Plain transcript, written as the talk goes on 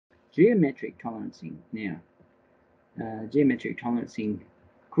geometric tolerancing. Now, geometric tolerancing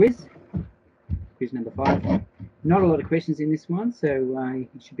quiz number 5. Not a lot of questions in this one, so you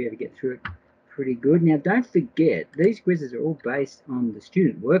should be able to get through it pretty good. Now, don't forget, these quizzes are all based on the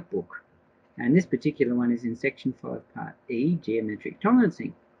student workbook, and this particular one is in section 5, part E, geometric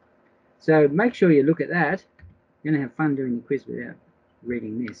tolerancing. So make sure you look at that. You're going to have fun doing the quiz without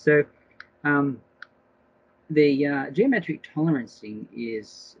reading this. So the geometric tolerancing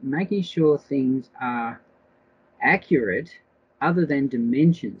is making sure things are accurate other than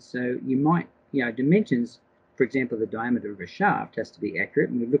dimensions. So you might, dimensions, for example, the diameter of a shaft has to be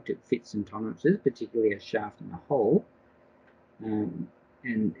accurate, and we looked at fits and tolerances, particularly a shaft and a hole, and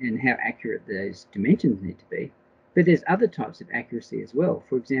how accurate those dimensions need to be. But there's other types of accuracy as well.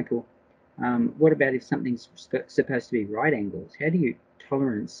 For example, what about if something's supposed to be right angles? How do you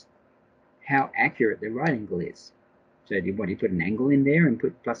tolerance how accurate the right angle is? So do you put an angle in there and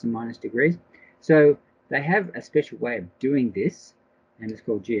put plus and minus degrees? So they have a special way of doing this, and it's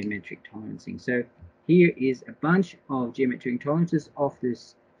called geometric tolerancing. So here is a bunch of geometric tolerances off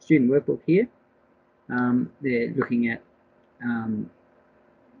this student workbook here. They're looking at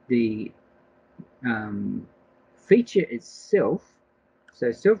the feature itself.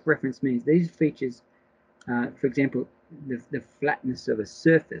 So self-reference means these features, for example, the flatness of a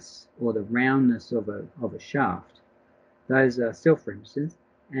surface or the roundness of a shaft. Those are self-references,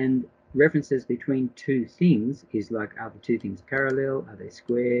 and references between two things is like, are the two things parallel, are they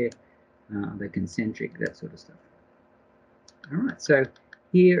square, are they concentric, that sort of stuff. All right, so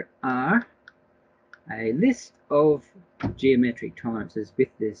here are a list of geometric tolerances with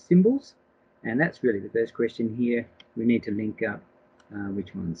their symbols, and that's really the first question here. We need to link up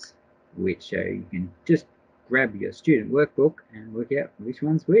which one's which, so you can just grab your student workbook and work out which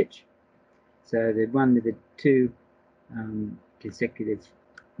one's which. So the one with the two consecutive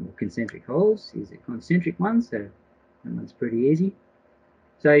or concentric holes is a concentric one, so that one's pretty easy.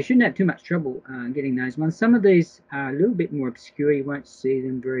 So you shouldn't have too much trouble getting those ones. Some of these are a little bit more obscure, you won't see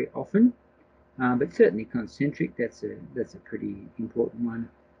them very often, but certainly concentric, that's a pretty important one.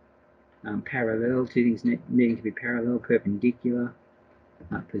 Parallel, two things needing to be parallel, perpendicular,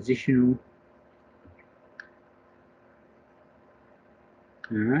 positional.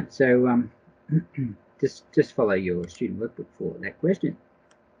 All right, so just follow your student workbook for that question.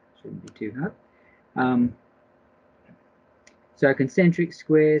 Shouldn't be too hard. So concentric,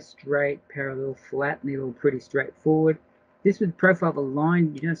 square, straight, parallel, flat, they're all pretty straightforward. This would profile of a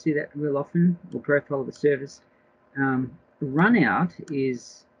line, you don't see that real often, or profile of a surface. Run out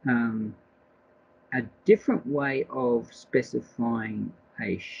is a different way of specifying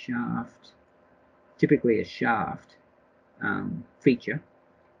a shaft, typically a shaft feature,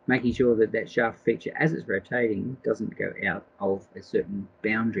 making sure that that shaft feature, as it's rotating, doesn't go out of a certain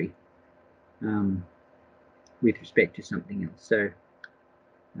boundary with respect to something else. So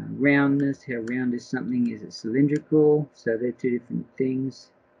roundness, how round is something? Is it cylindrical? So they're two different things.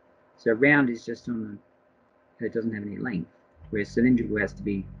 So round is just on the, it doesn't have any length, whereas cylindrical has to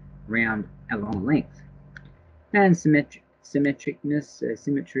be round along length. And symmetricness,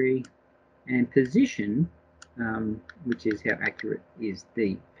 symmetry, and position, which is how accurate is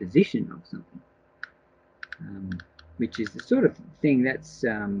the position of something, which is the sort of thing that's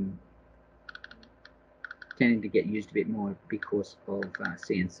tending to get used a bit more because of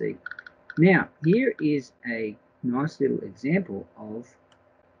CNC. Now, here is a nice little example of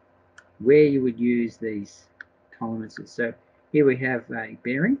where you would use these tolerances. So here we have a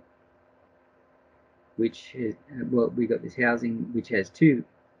bearing, which is, well, we got this housing which has two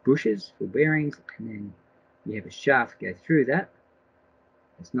bushes for bearings, and then you have a shaft go through that.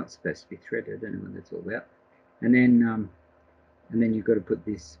 It's not supposed to be threaded, I don't know what that's all about. And then you've got to put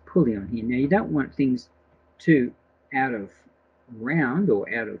this pulley on here. Now you don't want things too out of round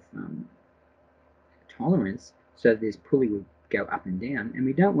or out of tolerance, so this pulley would go up and down, and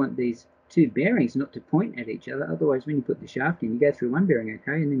we don't want these two bearings not to point at each other. Otherwise, when you put the shaft in, you go through one bearing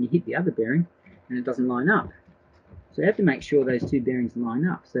okay, and then you hit the other bearing and it doesn't line up. So you have to make sure those two bearings line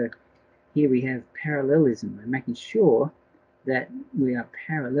up. So here we have parallelism. We're making sure that we are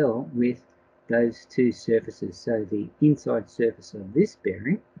parallel with those two surfaces. So the inside surface of this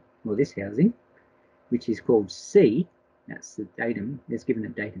bearing, or this housing, which is called C, that's the datum, that's given a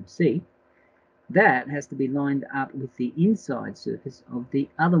datum C, that has to be lined up with the inside surface of the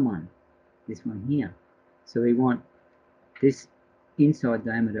other one, this one here. So we want this inside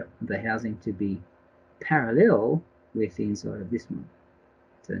diameter of the housing to be parallel with the inside of this one.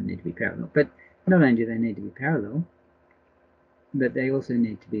 So they need to be parallel. But not only do they need to be parallel, but they also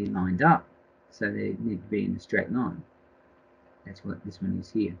need to be lined up. So they need to be in a straight line. That's what this one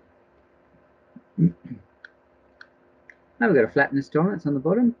is here. Now we've got a flatness tolerance on the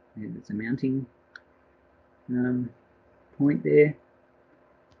bottom. It's a mounting point there.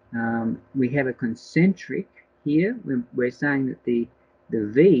 We have a concentric here. We're saying that the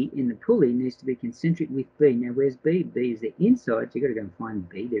V in the pulley needs to be concentric with B. Now, where's B? B is the inside, so you've got to go and find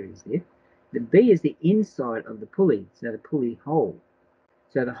B. There it is there. The B is the inside of the pulley, so the pulley hole.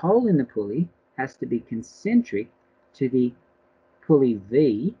 So the hole in the pulley has to be concentric to the pulley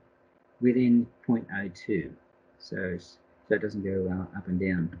V within 0.02. So it doesn't go up and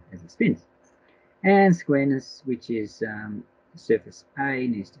down as it spins. And squareness, which is surface A,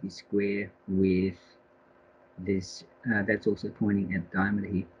 needs to be square with this. That's also pointing at diameter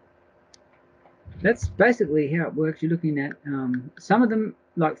here. That's basically how it works. You're looking at some of them,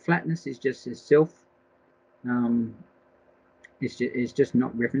 like flatness, is just a self. It's just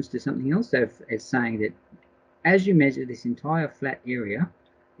not referenced to something else. So it's saying that as you measure this entire flat area,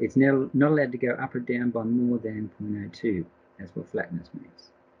 it's now not allowed to go up or down by more than 0.02. That's what flatness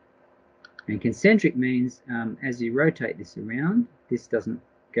means. And concentric means as you rotate this around, this doesn't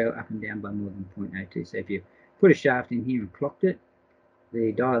go up and down by more than 0.02. So if you put a shaft in here and clocked it,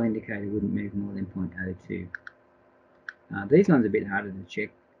 the dial indicator wouldn't move more than 0.02. These ones are a bit harder to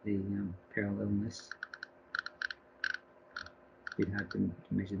check, the parallelness. A bit hard to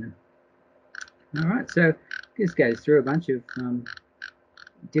measure them. All right, so this goes through a bunch of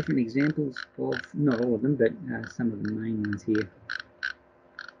different examples of, not all of them, but some of the main ones here.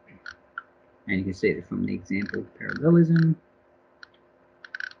 And you can see that from the example, parallelism,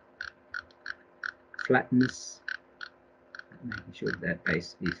 flatness, making sure that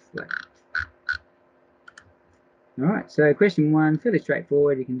base is flat. All right, so question 1, fairly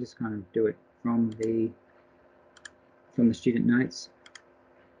straightforward. You can just kind of do it from the student notes.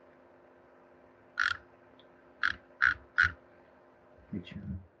 Which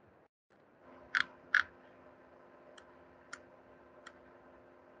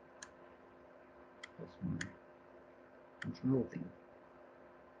what's my control thing?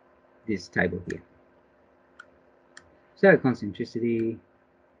 This table here. So concentricity.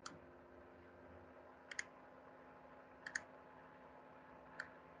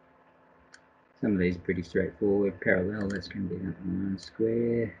 Some of these are pretty straightforward. Parallel, that's going to be that one.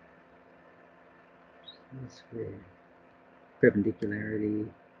 Square. Square. Perpendicularity.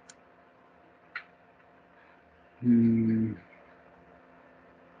 Angularity.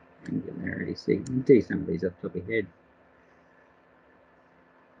 See, you can do some of these off the top of your head.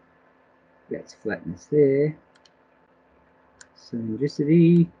 That's flatness there.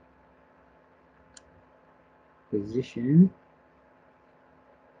 Cylindricity. Position.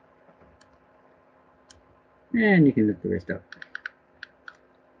 And you can look the rest up.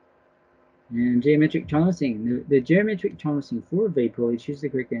 And geometric tolerancing. The geometric tolerancing for a V pulley, choose the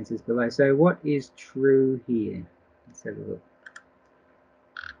correct answers below. So what is true here? Let's have a look.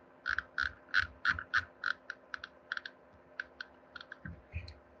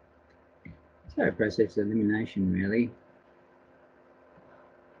 So process of elimination, really.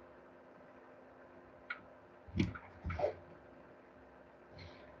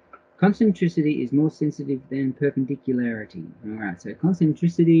 Concentricity is more sensitive than perpendicularity. All right, so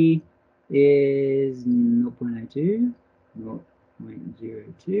concentricity is 0.02,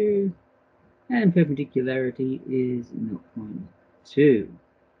 0.02, and perpendicularity is 0.2.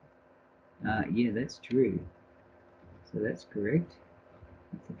 Yeah, that's true. So that's correct.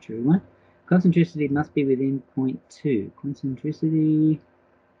 That's the true one. Concentricity must be within 0.2. Concentricity,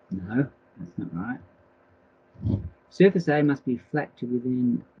 no, that's not right. Surface A must be flat to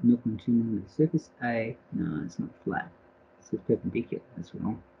within 0.2 millimeters. Surface A, no, it's not flat. It's perpendicular. That's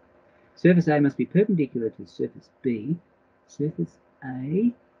wrong. Surface A must be perpendicular to surface B. Surface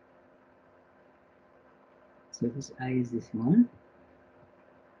A is this one.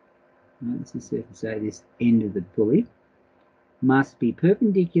 No, this is surface A, this end of the pulley. Must be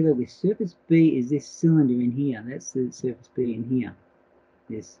perpendicular with surface B is this cylinder in here. That's the surface B in here.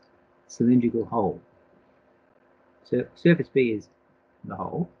 This cylindrical hole. So surface B is the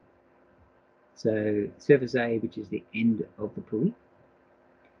hole. So surface A, which is the end of the pulley,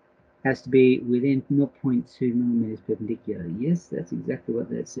 has to be within 0.2 millimeters perpendicular. Yes, that's exactly what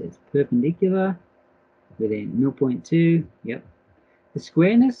that says. Perpendicular within 0.2. Yep. The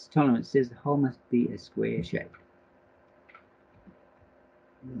squareness tolerance says the hole must be a square shape.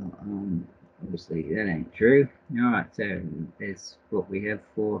 Well, obviously that ain't true. All right, so that's what we have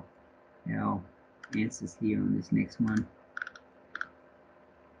for our answers here on this next one.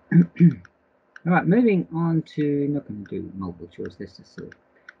 All right, moving on to, not going to do multiple choice, that's just silly.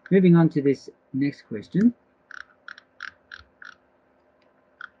 Moving on to this next question.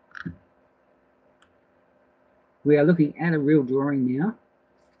 we are looking at a real drawing now,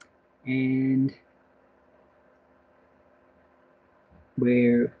 and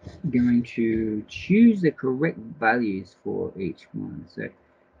we're going to choose the correct values for each one. So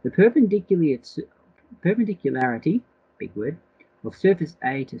the perpendicularity, big word, of surface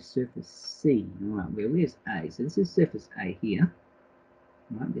A to surface C. All right, well, where's A? So this is surface A here.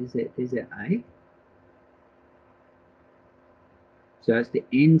 All right, there's that A. So it's the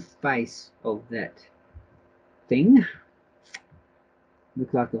end face of that thing.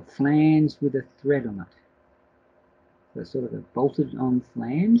 Look like a flange with a thread on it. So it's sort of a bolted on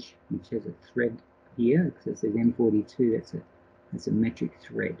flange, which has a thread here, because it says M42, that's a metric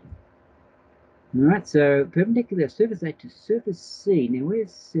thread. Alright, so perpendicular surface A to surface C. Now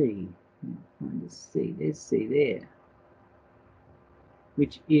where's C? Find the C. There's C there,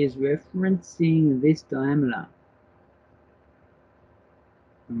 which is referencing this diameter.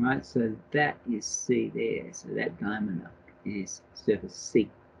 Alright, so that is C there. So that diameter is surface C.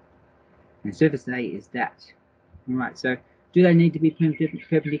 And surface A is that. Alright, so do they need to be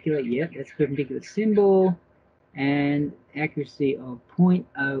perpendicular? Yep, that's perpendicular symbol. And accuracy of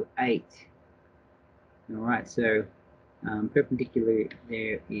 0.08. Alright, so perpendicular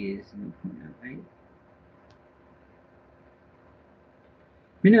there is 0.08.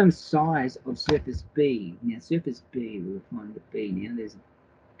 Minimum size of surface B. Now surface B, we'll find the B now. There's a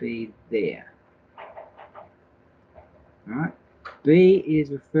B there. Alright, B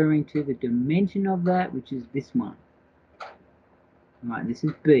is referring to the dimension of that, which is this one. Alright, this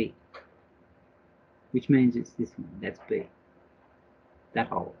is B, which means it's this one. That's B. That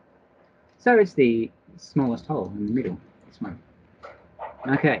hole. So it's the smallest hole in the middle, this one.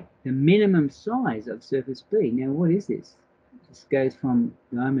 Okay, the minimum size of surface B. Now what is this? This goes from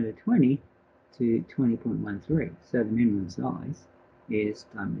diameter 20 to 20.13. So the minimum size is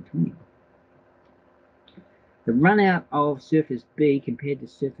diameter 20. The run out of surface B compared to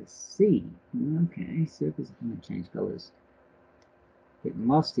surface C. Okay, surface, I'm going to change colors. Getting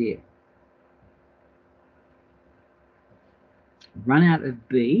lost here. Run out of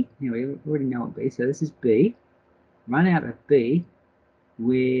B. Now we already know what B is, so this is B. Run out of B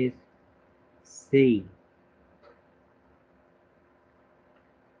with C.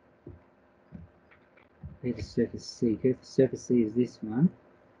 Here's surface C. Surface C is this one.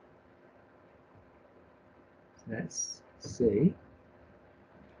 So that's C.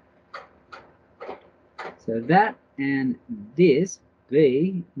 So that and this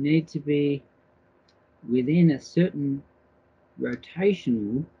B need to be within a certain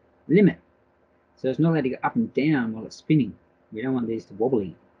rotational limit. So it's not allowed to go up and down while it's spinning. We don't want these to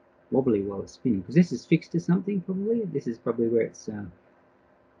wobbly while it's spinning, because this is fixed to something probably. This is probably where it's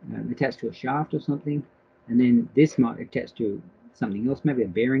attached to a shaft or something, and then this might attach to something else. Maybe a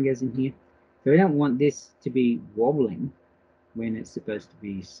bearing goes in here. So we don't want this to be wobbling when it's supposed to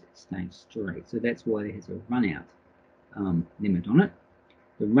be staying straight. So that's why there has a run out limit on it.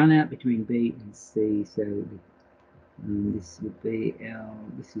 The run out between B and C, so this would be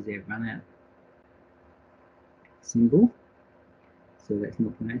this is our run out symbol. So that's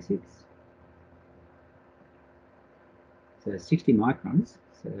 0.06. So 60 microns,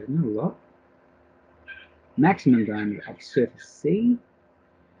 so not a lot. Maximum diameter of surface C.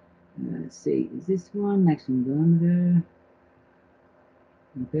 C is this one, maximum diameter.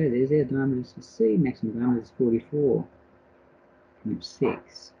 Okay, there's our diameters for C. Maximum diameter is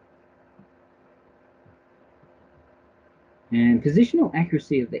 44.6. And positional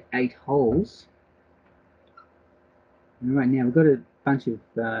accuracy of the 8 holes. All right, now we've got a bunch of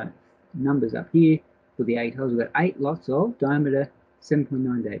numbers up here for the 8 holes. We've got 8 lots of diameter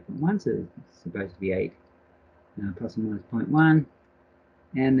 7.9 to 8.1, so it's supposed to be 8 plus or minus 0.1.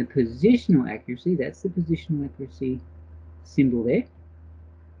 And the positional accuracy, that's the positional accuracy symbol there,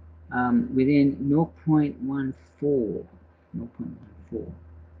 within 0.14. 0.14.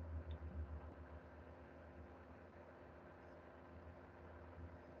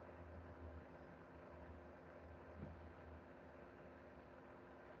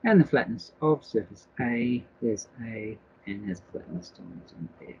 And the flatness of surface A, there's A, and there's flatness tolerance on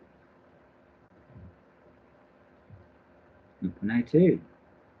there. 0.02.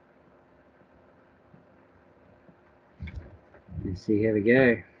 Let's see how we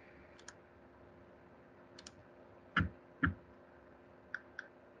go.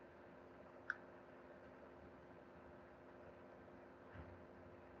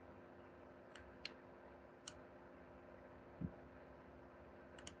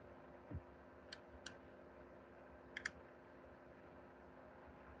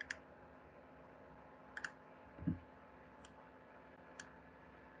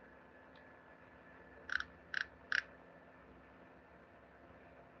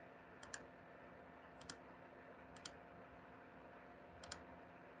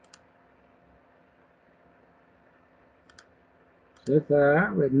 So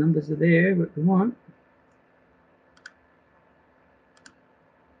far, the numbers are there, what we want.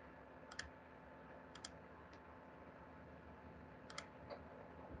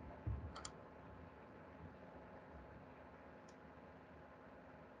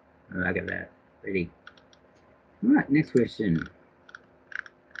 Look at that. Ready. All right, next question.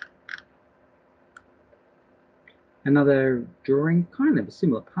 Another drawing, kind of a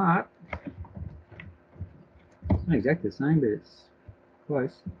similar part. It's not exactly the same, but it's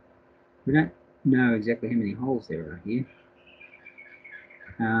close. We don't know exactly how many holes there are here.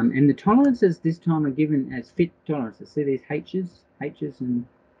 And the tolerances this time are given as fit tolerances. See these H's and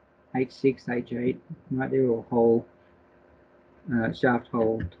H6, H8, right? They're all hole, shaft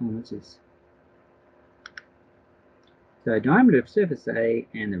hole tolerances. So diameter of surface A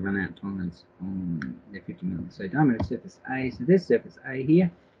and the run-out tolerance on the 50 mil. So diameter of surface A, so there's surface A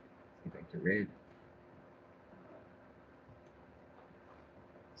here. Let's get back to red.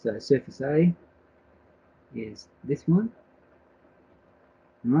 So surface A is this one.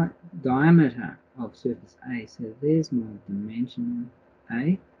 Right, diameter of surface A. So there's my dimension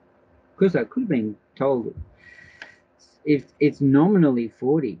A. Of course, I could have been told if it's nominally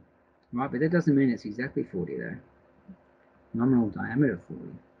 40, right? But that doesn't mean it's exactly 40 though. Nominal diameter 40.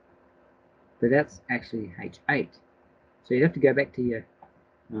 But that's actually H8. So you'd have to go back to your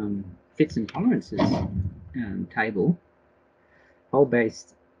fits and tolerances table,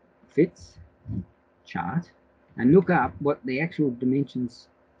 hole-based fits chart, and look up what the actual dimensions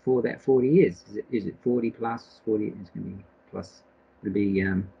for that 40 is. Is it 40 plus 40? It's going to be plus. It'll be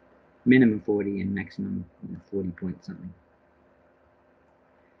minimum 40 and maximum 40 point something.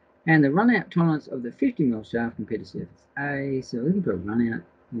 And the run-out tolerance of the 50 mil shaft compared to surface A. So looking for a run-out,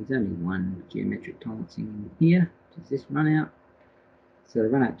 there's only one geometric tolerance in here, which is this run-out. So the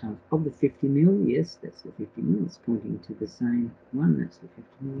run-out tolerance of the 50 mil, yes, that's the 50 mil. It's pointing to the same one. That's the 50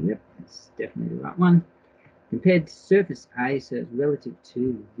 mil. Yep, that's definitely the right one. Compared to surface A, so it's relative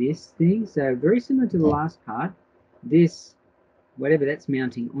to this thing. So very similar to the last part. This, whatever that's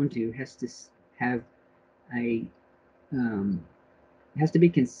mounting onto, has to have a has to be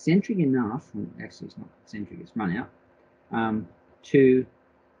concentric enough. Well, actually, it's not concentric; it's run out to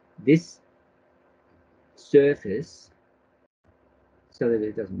this surface so that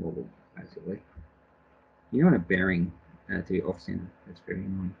it doesn't wobble. Basically, you don't want a bearing to be off center. That's very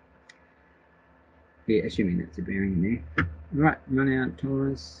annoying. Yeah, assuming that's a bearing in there. Right, run out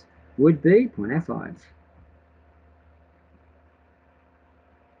tolerance would be 0.05.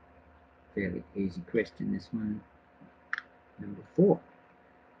 Fairly easy question, this one. Number 4.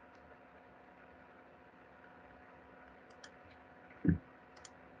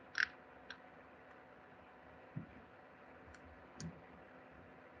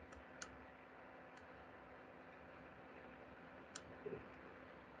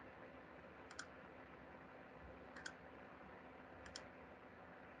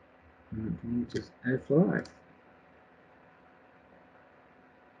 Which is 05.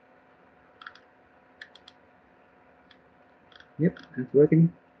 Yep, that's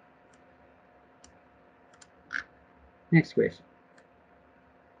working. Next question.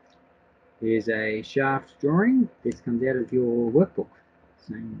 Here's a shaft drawing. This comes out of your workbook.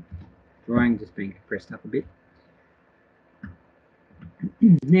 Same drawing, just being compressed up a bit.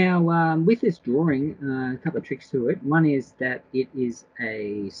 Now, with this drawing, a couple of tricks to it. One is that it is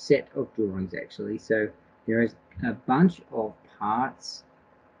a set of drawings, actually. So there is a bunch of parts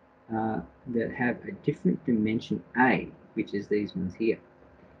that have a different dimension A, which is these ones here.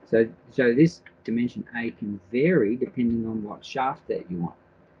 So this dimension A can vary depending on what shaft that you want.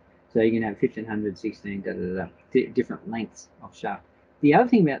 So you can have 1500, 16, different lengths of shaft. The other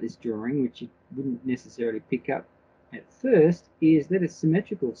thing about this drawing, which you wouldn't necessarily pick up at first, is that it's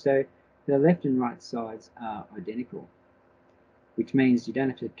symmetrical. So the left and right sides are identical, which means you don't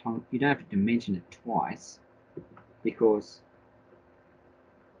have to dimension it twice, because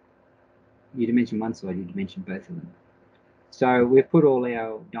you dimension one side, you dimension both of them. So we've put all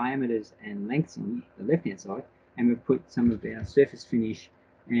our diameters and lengths on the left-hand side, and we've put some of our surface finish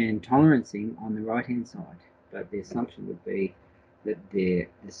and tolerancing on the right-hand side. But the assumption would be that they're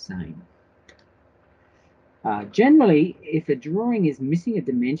the same. Generally, if a drawing is missing a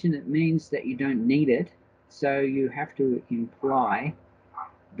dimension, it means that you don't need it. So you have to imply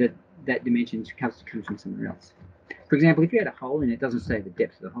that that dimension comes from somewhere else. For example, if you had a hole and it doesn't say the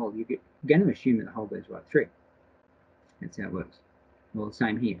depth of the hole, you're going to assume that the hole goes right through. That's how it works. Well,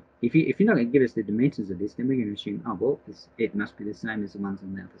 same here. If you're not going to give us the dimensions of this, then we're going to assume, oh, well, it must be the same as the ones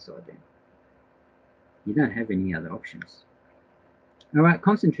on the other side then. You don't have any other options. All right,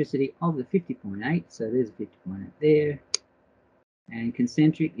 concentricity of the 50.8. So there's a 50.8 there. And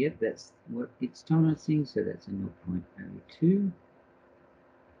concentric, yep, that's what it's tolerancing, so that's a 0.02.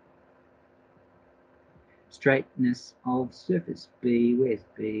 Straightness of surface, B, where's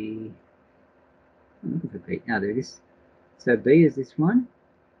B? I'm looking for B. Oh, there it is. So B is this one,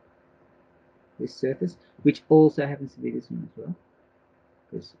 this surface, which also happens to be this one as well,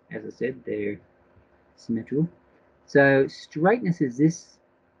 because as I said, they're symmetrical. So straightness is this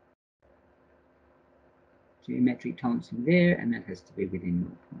geometric tolerancing there, and that has to be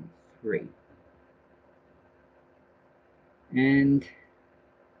within 0.3. And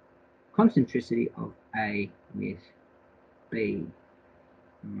concentricity of A with B.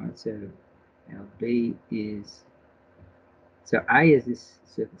 All right, so our B is, so A is this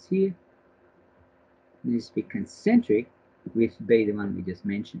surface here. It needs to be concentric with B, the one we just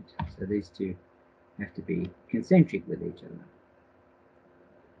mentioned. So these two have to be concentric with each other.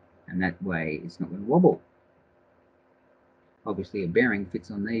 And that way it's not going to wobble. Obviously a bearing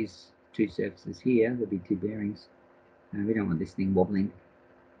fits on these two surfaces here. There'll be two bearings. And we don't want this thing wobbling.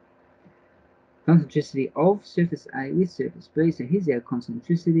 Concentricity of surface A with surface B. So here's our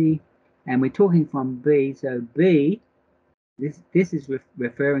concentricity. And we're talking from B. So B, this is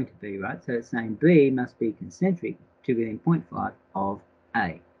referring to B, right? So it's saying B must be concentric to within 0.5 of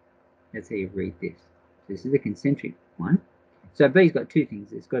A. That's how you read this. So this is the concentric one. So B's got two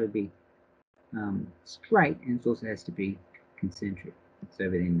things. It's got to be straight, and it also has to be concentric. So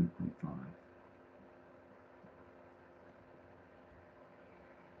within 0.5.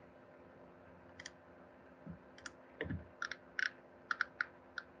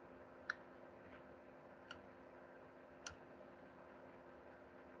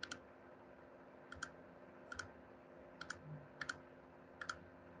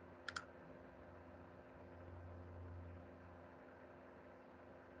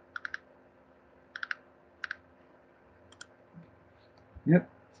 Yep,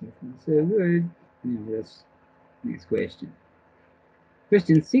 so good. Now let's next question.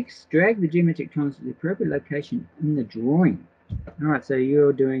 Question 6, drag the geometric tolerance to the appropriate location in the drawing. Alright, so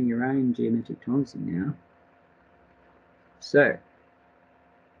you're doing your own geometric tolerancing now. So,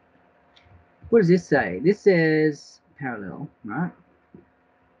 what does this say? This says parallel, right?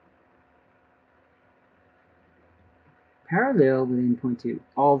 Parallel within 0.2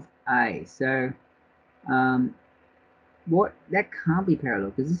 of A. So, what, that can't be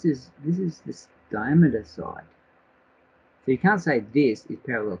parallel because this is this diameter side. So you can't say this is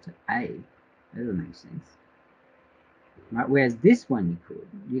parallel to A. That doesn't make sense. Right? Whereas this one you could,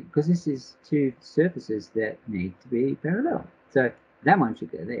 because this is two surfaces that need to be parallel. So that one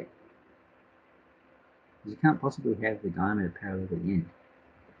should go there. You can't possibly have the diameter parallel to the end.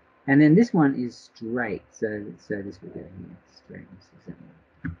 And then this one is straight, so this will go here. Straightness is that one.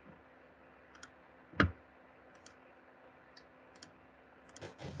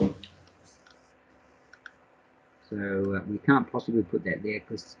 So we can't possibly put that there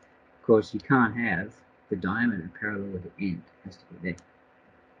because, of course, you can't have the diameter parallel with the end. It has to be there.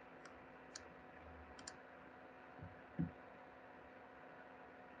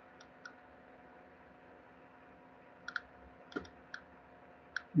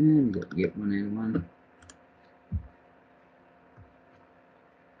 And we've got yet one out of one.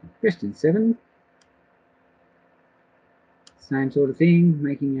 Question 7. Same sort of thing,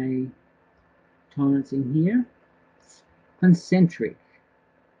 making a tolerance in here. Concentric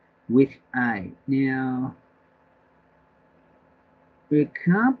with A. Now, it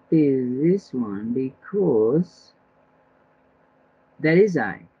can't be this one because that is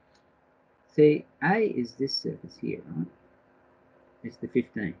A. See, A is this surface here, right? It's the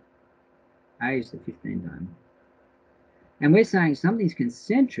 15. A is the 15 diameter. And we're saying something's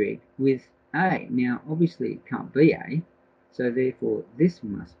concentric with A. Now, obviously, it can't be A, so therefore this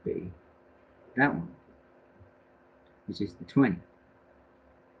must be that one, which is the 20.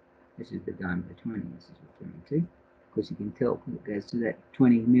 This is the diameter 20 this is referring to. Of course, you can tell it goes to that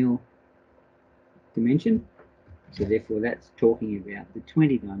 20 mil dimension. So therefore, that's talking about the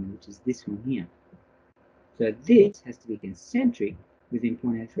 20 diameter, which is this one here. So this has to be concentric within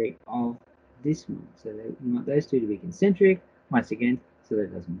 0.03 of this one. So we want those two to be concentric once again, so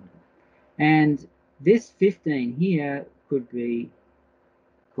that doesn't matter. And this 15 here could be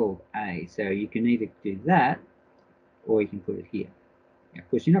called A. So you can either do that or you can put it here. Now, of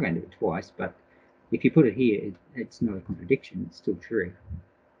course, you're not going to do it twice, but if you put it here, it's not a contradiction. It's still true.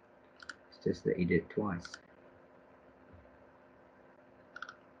 It's just that you did it twice.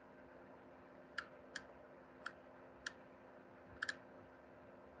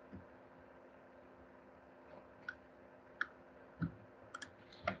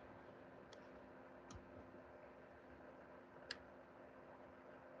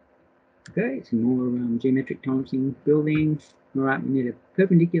 Okay, some more geometric tolerancing building. All right, we need a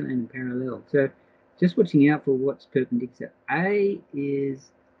perpendicular and a parallel. So just watching out for what's perpendicular. A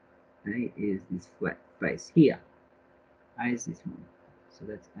is this flat face here. A is this one. So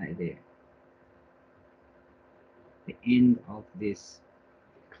that's A there. The end of this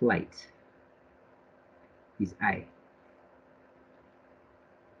plate is A.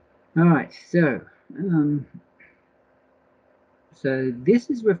 All right, so this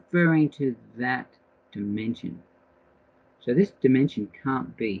is referring to that dimension. So this dimension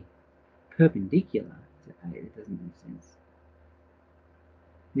can't be perpendicular to A. It doesn't make sense.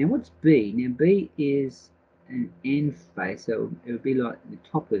 Now what's B? Now B is an end face, so it would be like the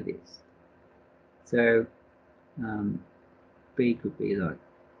top of this. So B could be like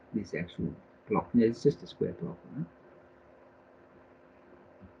this actual block. Now it's just a square block, right?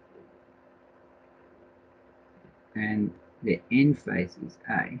 And the end face is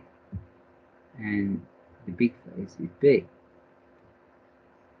A, and the big face is B.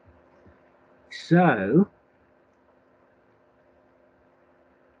 So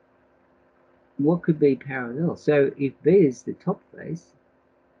what could be parallel? So if B is the top face,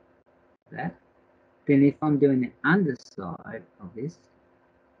 that, then if I'm doing the underside of this,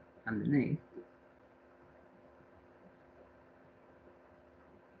 underneath,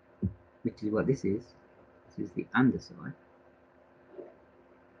 which is what this is the underside,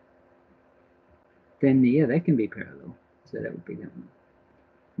 then yeah, they can be parallel. So that would be that one.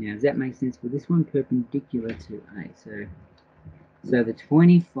 Now, does that make sense for this one? Perpendicular to A. So the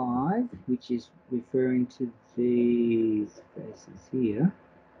 25, which is referring to these faces here,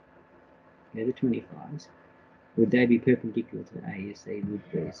 yeah, the 25s, would they be perpendicular to A? Yes, they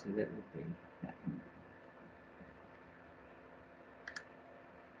would be. So that would be that one.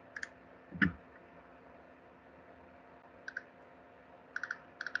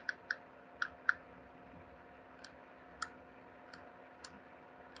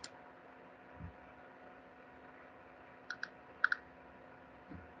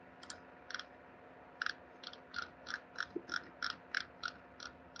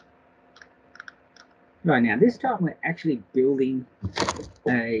 Right, now this time we're actually building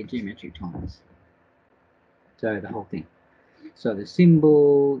a geometric tolerance. So the whole thing. So the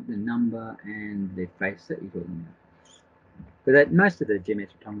symbol, the number, and the face that you're talking about. But that most of the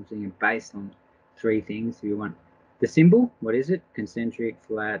geometric tolerancing are based on three things. You want the symbol, what is it? Concentric,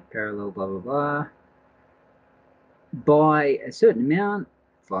 flat, parallel, blah, blah, blah. By a certain amount,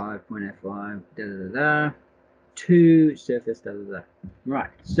 5.05, da, da, da, da, to surface, da, da, da.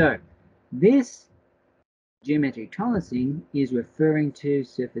 Right, so this geometric tolerancing is referring to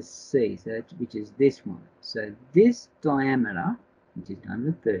surface C, so which is this one. So this diameter, which is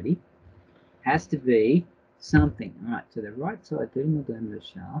diameter 30, has to be something. All right, so the right side 30 mm diameter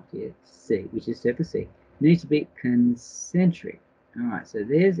shaft, yeah, C, which is surface C, needs to be concentric. All right, so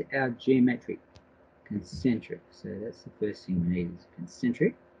there's our geometric concentric. So that's the first thing we need is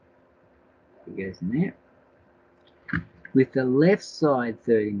concentric. It goes in there. With the left side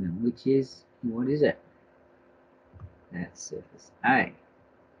 30 mm, which is, what is it? That's surface A.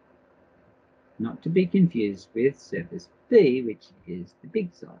 Not to be confused with surface B, which is the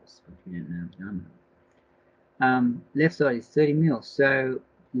big size, which we don't know. Left side is 30 mm, so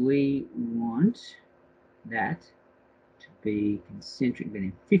we want that to be concentric, but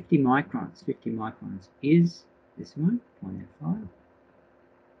in 50 microns. 50 microns is this one, 0.05.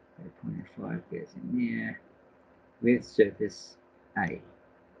 0.05 goes in there with surface A.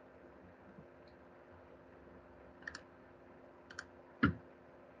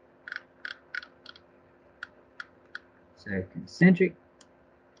 So concentric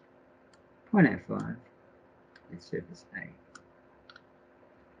 0.05 with surface A.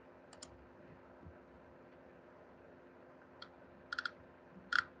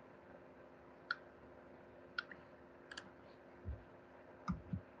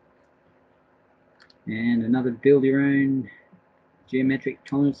 And another build your own geometric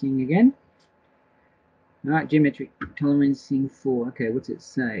tolerancing again. All right, geometric tolerancing for, okay, what's it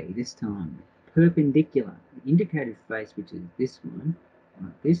say this time? Perpendicular. The indicated face, which is this one,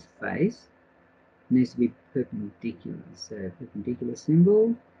 right, this face needs to be perpendicular. So perpendicular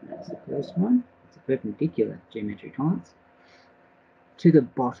symbol, that's the first one. It's a perpendicular geometric tolerance. To the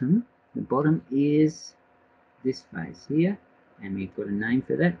bottom is this face here, and we've got a name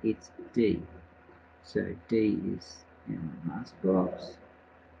for that, it's D. So D is in my mask box.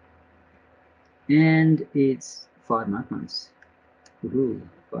 And it's 5 microns. Woohoo,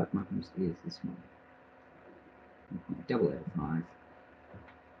 5 microns is this one. 0.005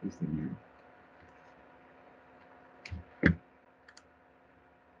 is the amount.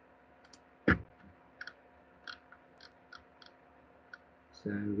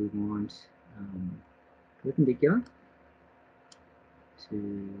 So we want perpendicular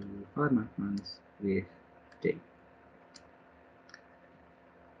to 5 microns with D.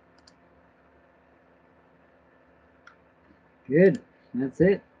 Good, that's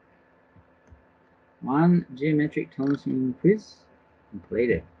it. One geometric Thompson quiz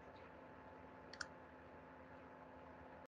completed.